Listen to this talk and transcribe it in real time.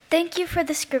Thank you for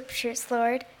the scriptures,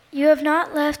 Lord. You have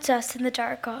not left us in the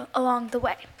dark along the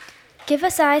way. Give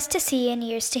us eyes to see and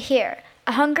ears to hear,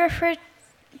 a hunger for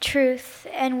truth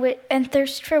and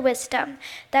thirst for wisdom,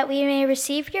 that we may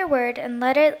receive your word and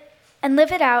live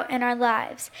it out in our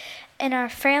lives, in our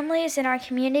families, in our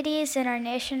communities, in our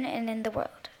nation, and in the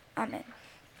world. Amen.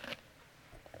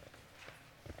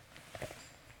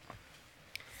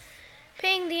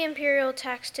 Paying the imperial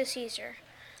tax to Caesar.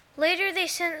 Later they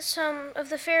sent some of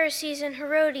the Pharisees and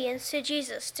Herodians to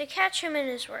Jesus to catch him in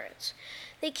his words.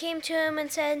 They came to him and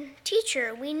said,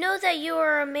 "Teacher, we know that you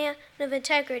are a man of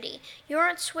integrity. You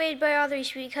aren't swayed by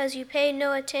others because you pay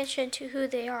no attention to who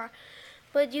they are,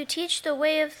 but you teach the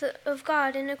way of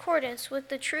God in accordance with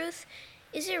the truth.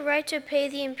 Is it right to pay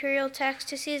the imperial tax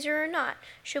to Caesar or not?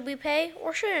 Should we pay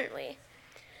or shouldn't we?"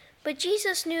 But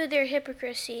Jesus knew their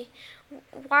hypocrisy.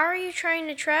 "Why are you trying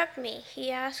to trap me?" he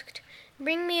asked.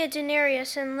 "Bring me a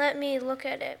denarius and let me look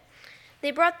at it."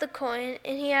 They brought the coin,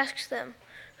 and he asked them,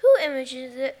 Whose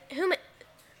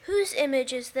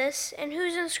image is this, and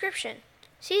whose inscription?"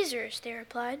 "Caesar's," they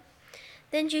replied.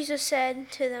 Then Jesus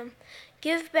said to them,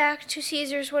 "Give back to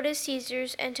Caesar's what is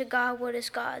Caesar's, and to God what is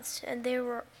God's." And they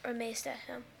were amazed at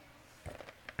him.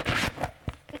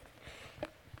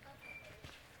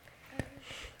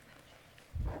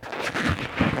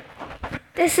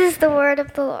 This is the word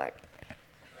of the Lord.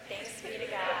 Thanks be to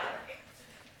God.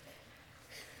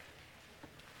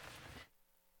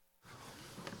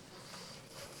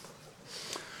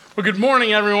 Well, good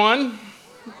morning, everyone.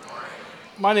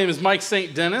 My name is Mike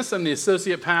St.Denis. I'm the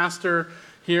associate pastor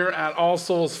here at All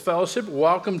Souls Fellowship.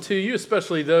 Welcome to you,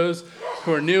 especially those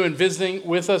who are new and visiting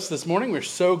with us this morning. We're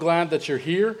so glad that you're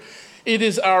here. It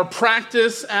is our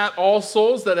practice at All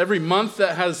Souls that every month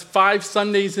that has 5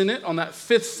 Sundays in it, on that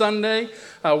 5th Sunday,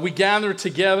 we gather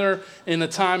together in a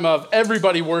time of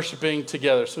everybody worshiping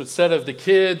together. So instead of the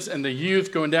kids and the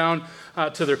youth going down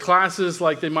to their classes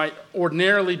like they might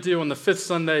ordinarily do on the 5th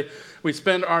Sunday, we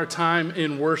spend our time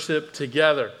in worship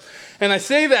together. And I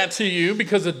say that to you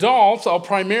because adults, I'll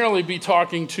primarily be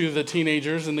talking to the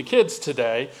teenagers and the kids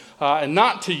today, and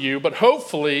not to you, but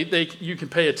hopefully you can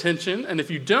pay attention. And if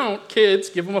you don't, kids,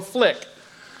 give them a flick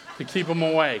to keep them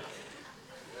awake.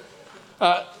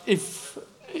 If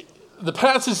the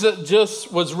passage that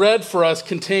just was read for us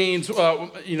contains,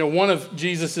 one of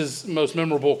Jesus's most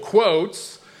memorable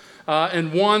quotes,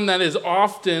 and one that is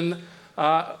often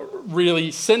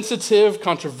really sensitive,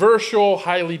 controversial,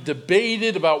 highly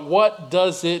debated about what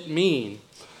does it mean.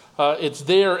 It's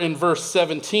there in verse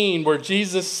 17 where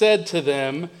Jesus said to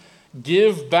them,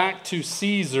 "Give back to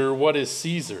Caesar what is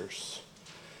Caesar's,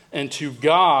 and to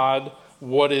God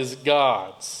what is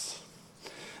God's."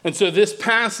 And so this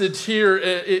passage here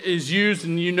is used,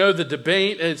 and you know the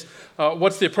debate is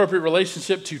what's the appropriate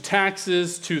relationship to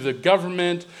taxes, to the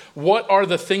government? What are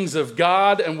the things of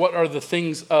God and what are the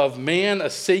things of man? A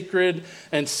sacred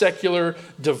and secular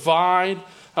divide.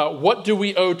 What do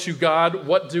we owe to God?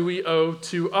 What do we owe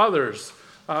to others?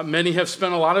 Many have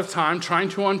spent a lot of time trying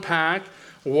to unpack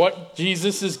what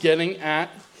Jesus is getting at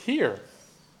here.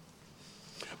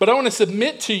 But I want to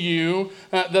submit to you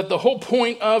that the whole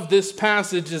point of this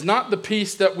passage is not the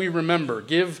piece that we remember.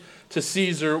 Give to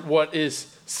Caesar what is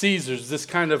Caesar's, this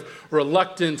kind of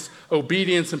reluctance,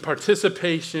 obedience, and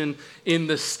participation in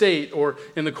the state or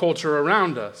in the culture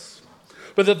around us.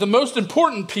 But that the most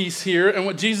important piece here, and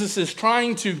what Jesus is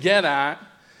trying to get at,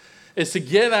 is to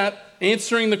get at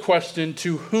answering the question,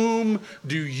 to whom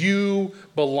do you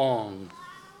belong?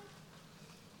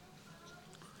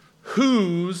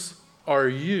 Whose are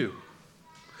you?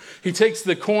 He takes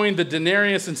the coin, the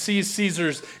denarius, and sees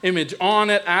Caesar's image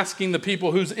on it, asking the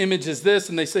people, whose image is this?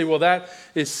 And they say, well, that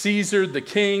is Caesar, the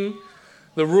king,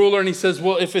 the ruler. And he says,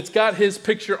 well, if it's got his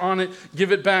picture on it,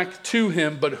 give it back to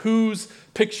him. But whose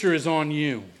picture is on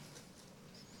you?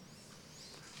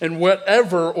 And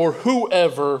whatever or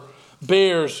whoever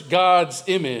bears God's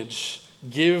image,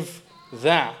 give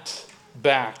that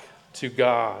back to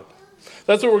God.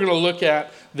 That's what we're going to look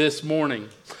at this morning.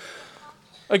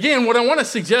 Again, what I want to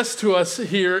suggest to us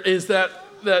here is that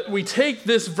we take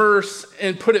this verse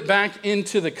and put it back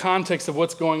into the context of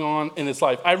what's going on in his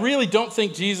life. I really don't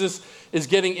think Jesus is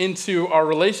getting into our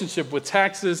relationship with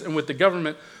taxes and with the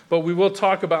government, but we will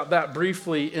talk about that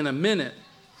briefly in a minute.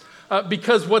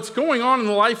 Because what's going on in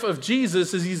the life of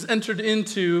Jesus is he's entered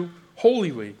into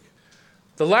Holy Week,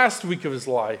 the last week of his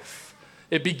life.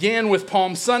 It began with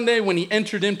Palm Sunday when he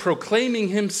entered in proclaiming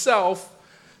himself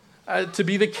to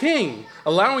be the king,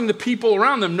 allowing the people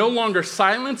around them, no longer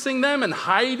silencing them and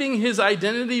hiding his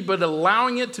identity, but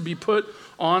allowing it to be put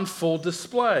on full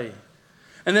display.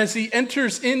 And as he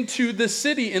enters into the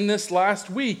city in this last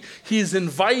week, he is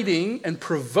inviting and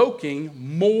provoking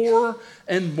more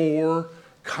and more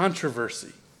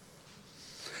controversy.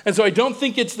 And so I don't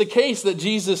think it's the case that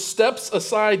Jesus steps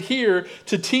aside here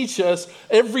to teach us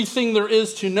everything there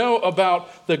is to know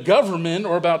about the government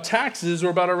or about taxes or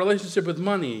about our relationship with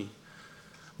money,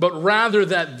 but rather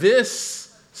that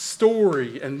this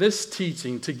story and this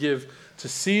teaching to give to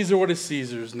Caesar what is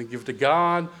Caesar's and to give to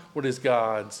God what is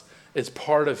God's is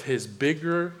part of his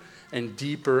bigger and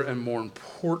deeper and more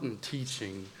important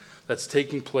teaching that's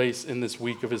taking place in this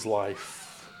week of his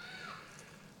life.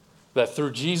 That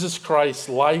through Jesus Christ's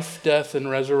life, death, and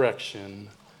resurrection,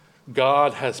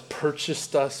 God has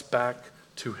purchased us back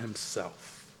to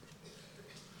himself.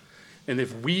 And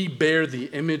if we bear the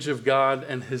image of God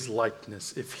and his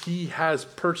likeness, if he has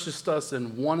purchased us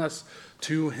and won us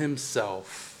to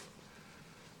himself,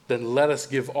 then let us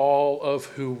give all of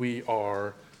who we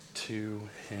are to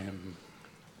him.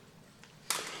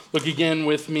 Look again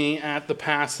with me at the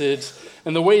passage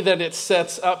and the way that it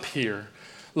sets up here.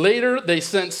 Later, they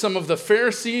sent some of the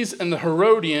Pharisees and the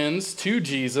Herodians to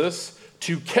Jesus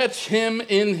to catch him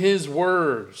in his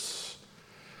words.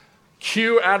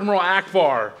 Cue Admiral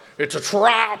Akbar. It's a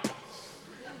trap.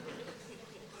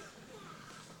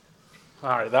 All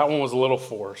right, that one was a little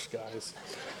forced, guys.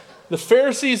 The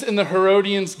Pharisees and the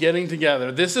Herodians getting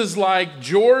together. This is like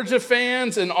Georgia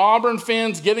fans and Auburn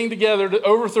fans getting together to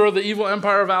overthrow the evil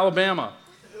empire of Alabama.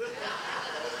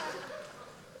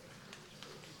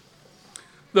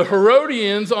 The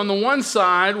Herodians on the one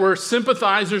side were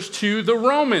sympathizers to the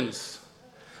Romans.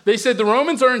 They said the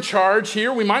Romans are in charge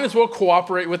here. We might as well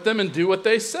cooperate with them and do what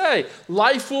they say.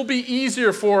 Life will be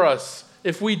easier for us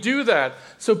if we do that.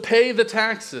 So pay the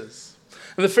taxes.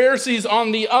 And the Pharisees,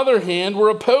 on the other hand, were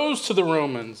opposed to the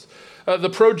Romans, the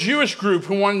pro-Jewish group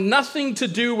who wanted nothing to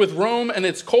do with Rome and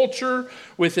its culture,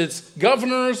 with its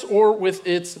governors, or with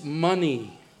its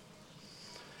money.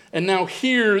 And now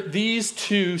here, these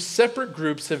two separate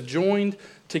groups have joined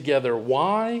together.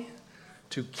 Why?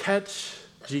 To catch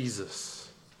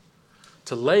Jesus,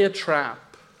 to lay a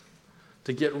trap,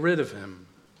 to get rid of him.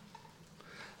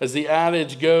 As the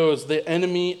adage goes, the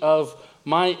enemy of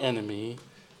my enemy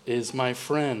is my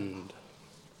friend.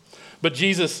 But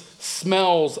Jesus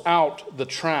smells out the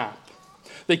trap.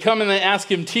 They come and they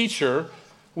ask him, "Teacher,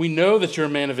 we know that you're a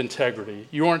man of integrity.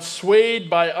 You aren't swayed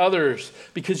by others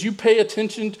because you pay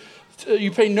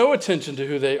no attention to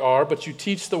who they are, but you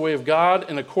teach the way of God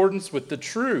in accordance with the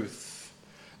truth."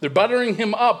 They're buttering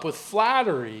him up with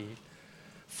flattery,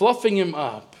 fluffing him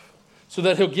up so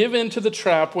that he'll give in to the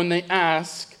trap when they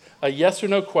ask a yes or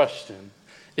no question.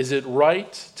 Is it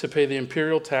right to pay the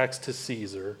imperial tax to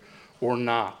Caesar or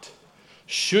not?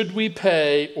 Should we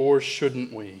pay or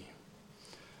shouldn't we?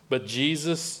 But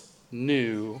Jesus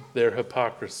knew their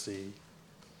hypocrisy.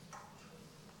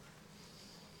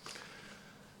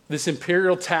 This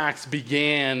imperial tax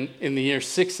began in the year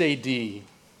 6 AD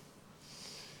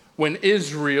when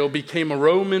Israel became a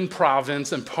Roman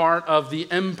province and part of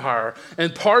the empire.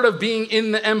 And part of being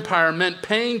in the empire meant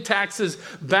paying taxes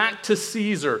back to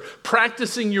Caesar,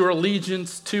 practicing your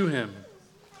allegiance to him.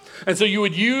 And so you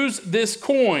would use this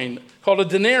coin called a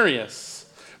denarius,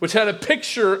 which had a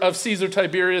picture of Caesar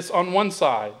Tiberius on one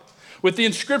side, with the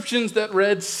inscriptions that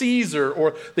read Caesar,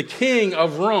 or the king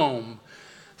of Rome,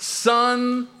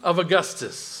 son of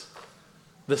Augustus,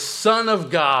 the son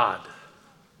of God.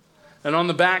 And on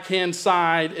the backhand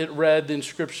side, it read the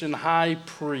inscription, high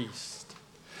priest.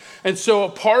 And so a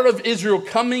part of Israel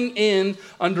coming in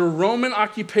under Roman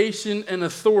occupation and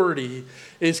authority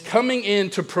is coming in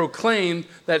to proclaim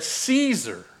that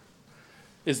Caesar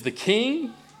is the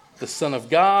king, the son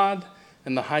of God,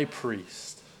 and the high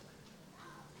priest.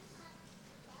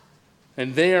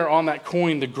 And there on that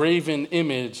coin, the graven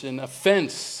image, an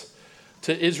offense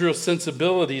to Israel's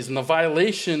sensibilities and the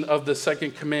violation of the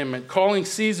second commandment, calling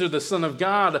Caesar the son of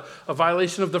God, a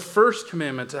violation of the first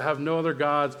commandment to have no other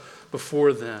gods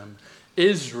before them.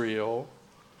 Israel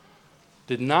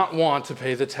did not want to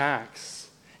pay the tax.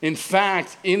 In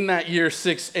fact, in that year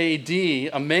 6 AD,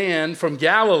 a man from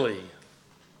Galilee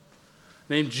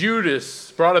named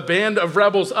Judas brought a band of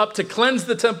rebels up to cleanse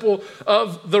the temple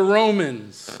of the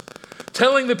Romans,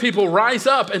 telling the people, rise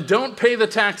up and don't pay the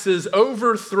taxes,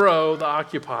 overthrow the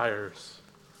occupiers.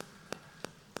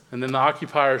 And then the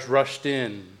occupiers rushed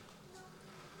in,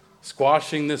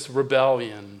 squashing this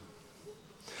rebellion.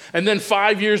 And then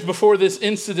 5 years before this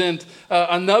incident,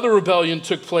 another rebellion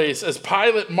took place as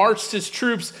Pilate marched his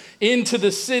troops into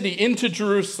the city, into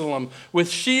Jerusalem, with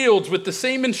shields with the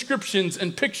same inscriptions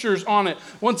and pictures on it,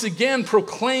 once again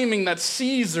proclaiming that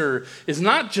Caesar is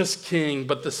not just king,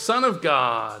 but the Son of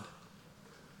God.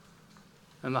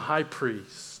 and the high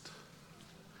priest,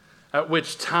 at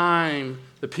which time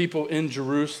the people in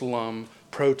Jerusalem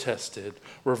protested,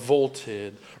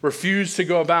 revolted, refused to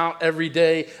go about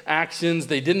everyday actions.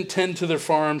 They didn't tend to their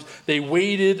farms. They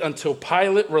waited until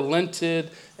Pilate relented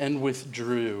and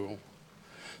withdrew.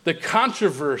 The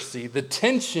controversy, the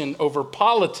tension over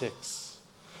politics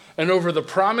and over the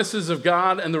promises of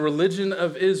God and the religion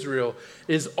of Israel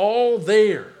is all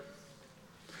there.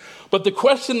 But the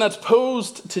question that's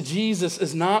posed to Jesus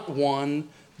is not one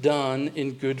done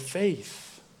in good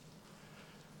faith.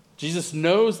 Jesus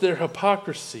knows their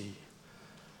hypocrisy.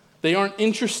 They aren't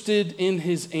interested in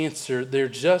his answer. They're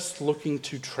just looking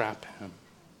to trap him.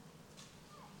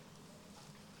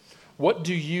 What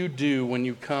do you do when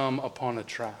you come upon a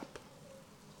trap?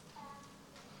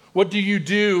 What do you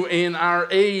do in our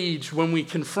age when we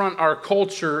confront our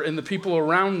culture and the people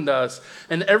around us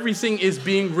and everything is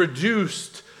being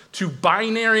reduced to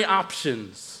binary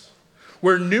options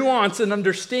where nuance and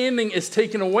understanding is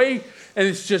taken away and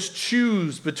it's just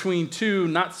choose between two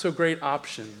not so great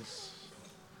options?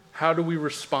 How do we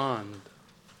respond?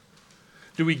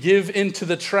 Do we give into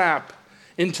the trap,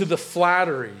 into the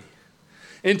flattery,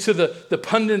 into the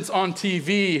pundits on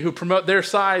TV who promote their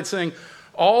side saying,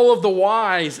 all of the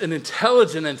wise and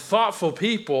intelligent and thoughtful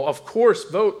people, of course,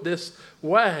 vote this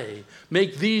way,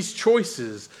 make these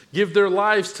choices, give their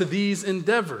lives to these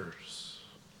endeavors?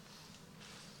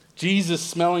 Jesus,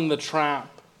 smelling the trap,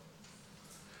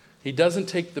 he doesn't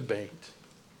take the bait.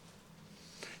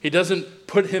 He doesn't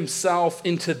put himself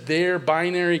into their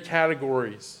binary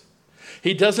categories.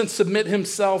 He doesn't submit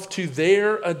himself to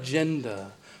their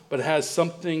agenda, but has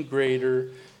something greater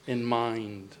in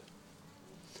mind.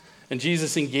 And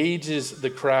Jesus engages the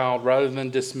crowd rather than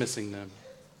dismissing them.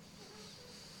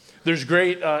 There's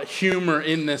great humor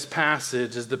in this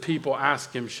passage as the people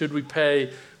ask him, should we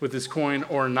pay with this coin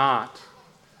or not?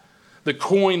 The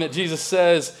coin that Jesus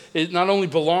says, it not only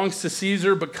belongs to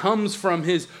Caesar, but comes from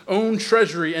his own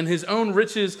treasury and his own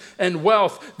riches and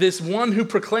wealth. This one who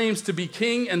proclaims to be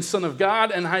king and son of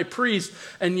God and high priest,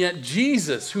 and yet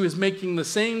Jesus, who is making the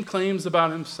same claims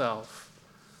about himself,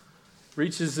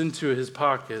 reaches into his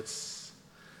pockets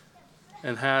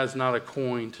and has not a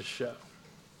coin to show.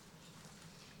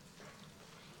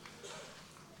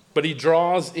 But he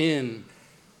draws in,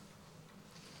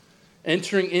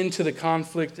 entering into the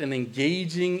conflict and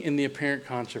engaging in the apparent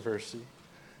controversy,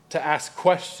 to ask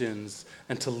questions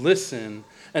and to listen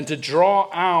and to draw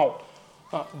out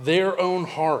their own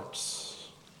hearts.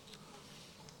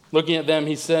 Looking at them,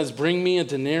 he says, bring me a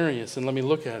denarius and let me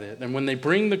look at it. And when they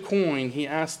bring the coin, he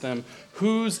asks them,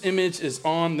 whose image is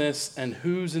on this and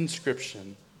whose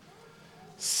inscription?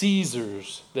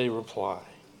 Caesar's, they reply.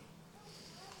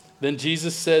 Then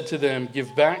Jesus said to them,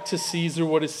 give back to Caesar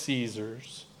what is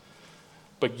Caesar's,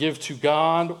 but give to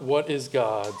God what is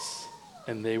God's.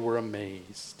 And they were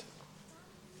amazed.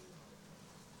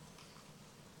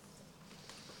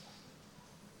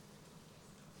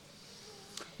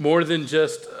 More than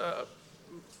just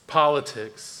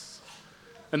politics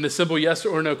and the simple yes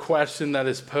or no question that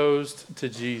is posed to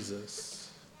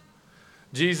Jesus.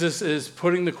 Jesus is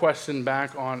putting the question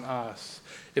back on us.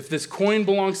 If this coin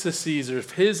belongs to Caesar,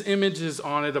 if his image is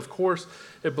on it, of course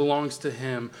it belongs to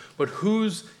him. But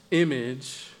whose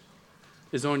image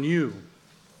is on you?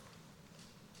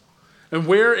 And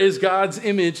where is God's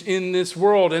image in this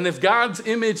world? And if God's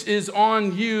image is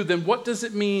on you, then what does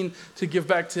it mean to give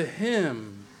back to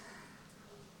him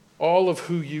all of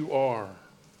who you are?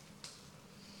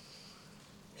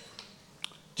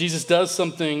 Jesus does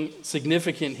something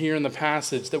significant here in the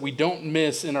passage that we don't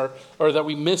miss that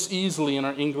we miss easily in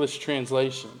our English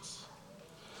translations.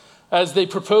 As they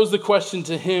propose the question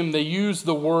to him, they use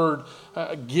the word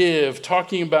give,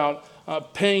 talking about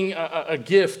paying a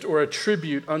gift or a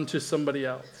tribute unto somebody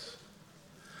else.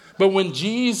 But when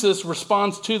Jesus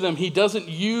responds to them, he doesn't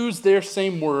use their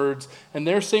same words and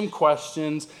their same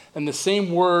questions and the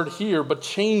same word here, but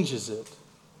changes it.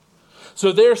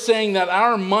 So they're saying that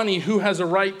our money, who has a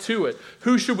right to it?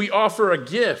 Who should we offer a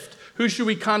gift? Who should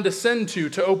we condescend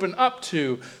to open up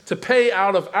to pay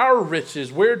out of our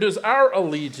riches? Where does our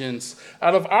allegiance,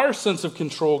 out of our sense of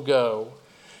control go?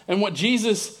 And what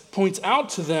Jesus points out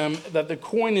to them, that the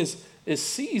coin is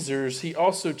Caesar's, he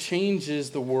also changes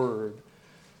the word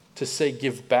to say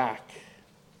give back,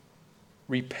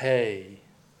 repay,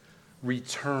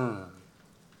 return.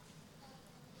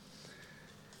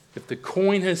 If the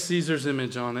coin has Caesar's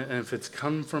image on it, and if it's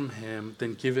come from him,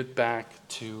 then give it back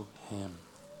to him.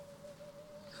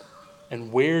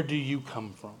 And where do you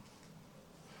come from?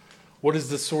 What is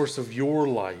the source of your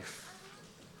life?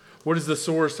 What is the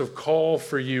source of call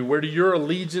for you? Where do your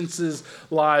allegiances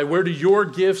lie? Where do your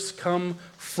gifts come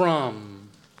from?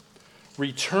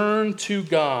 Return to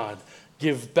God.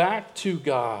 Give back to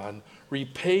God.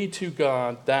 Repay to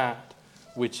God that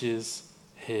which is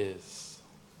his.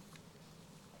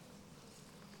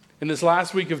 In this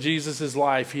last week of Jesus'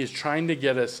 life, he is trying to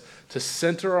get us to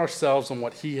center ourselves on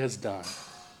what he has done,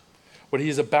 what he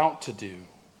is about to do,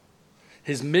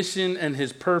 his mission and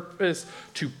his purpose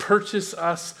to purchase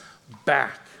us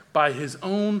back by his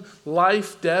own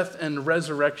life, death, and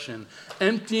resurrection,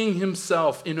 emptying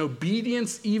himself in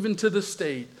obedience even to the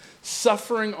state,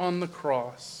 suffering on the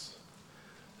cross,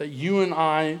 that you and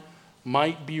I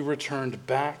might be returned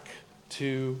back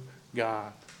to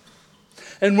God.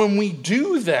 And when we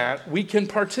do that, we can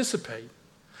participate.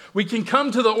 We can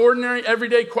come to the ordinary,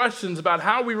 everyday questions about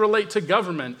how we relate to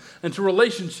government and to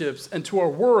relationships and to our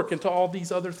work and to all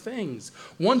these other things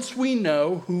once we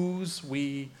know whose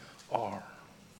we are.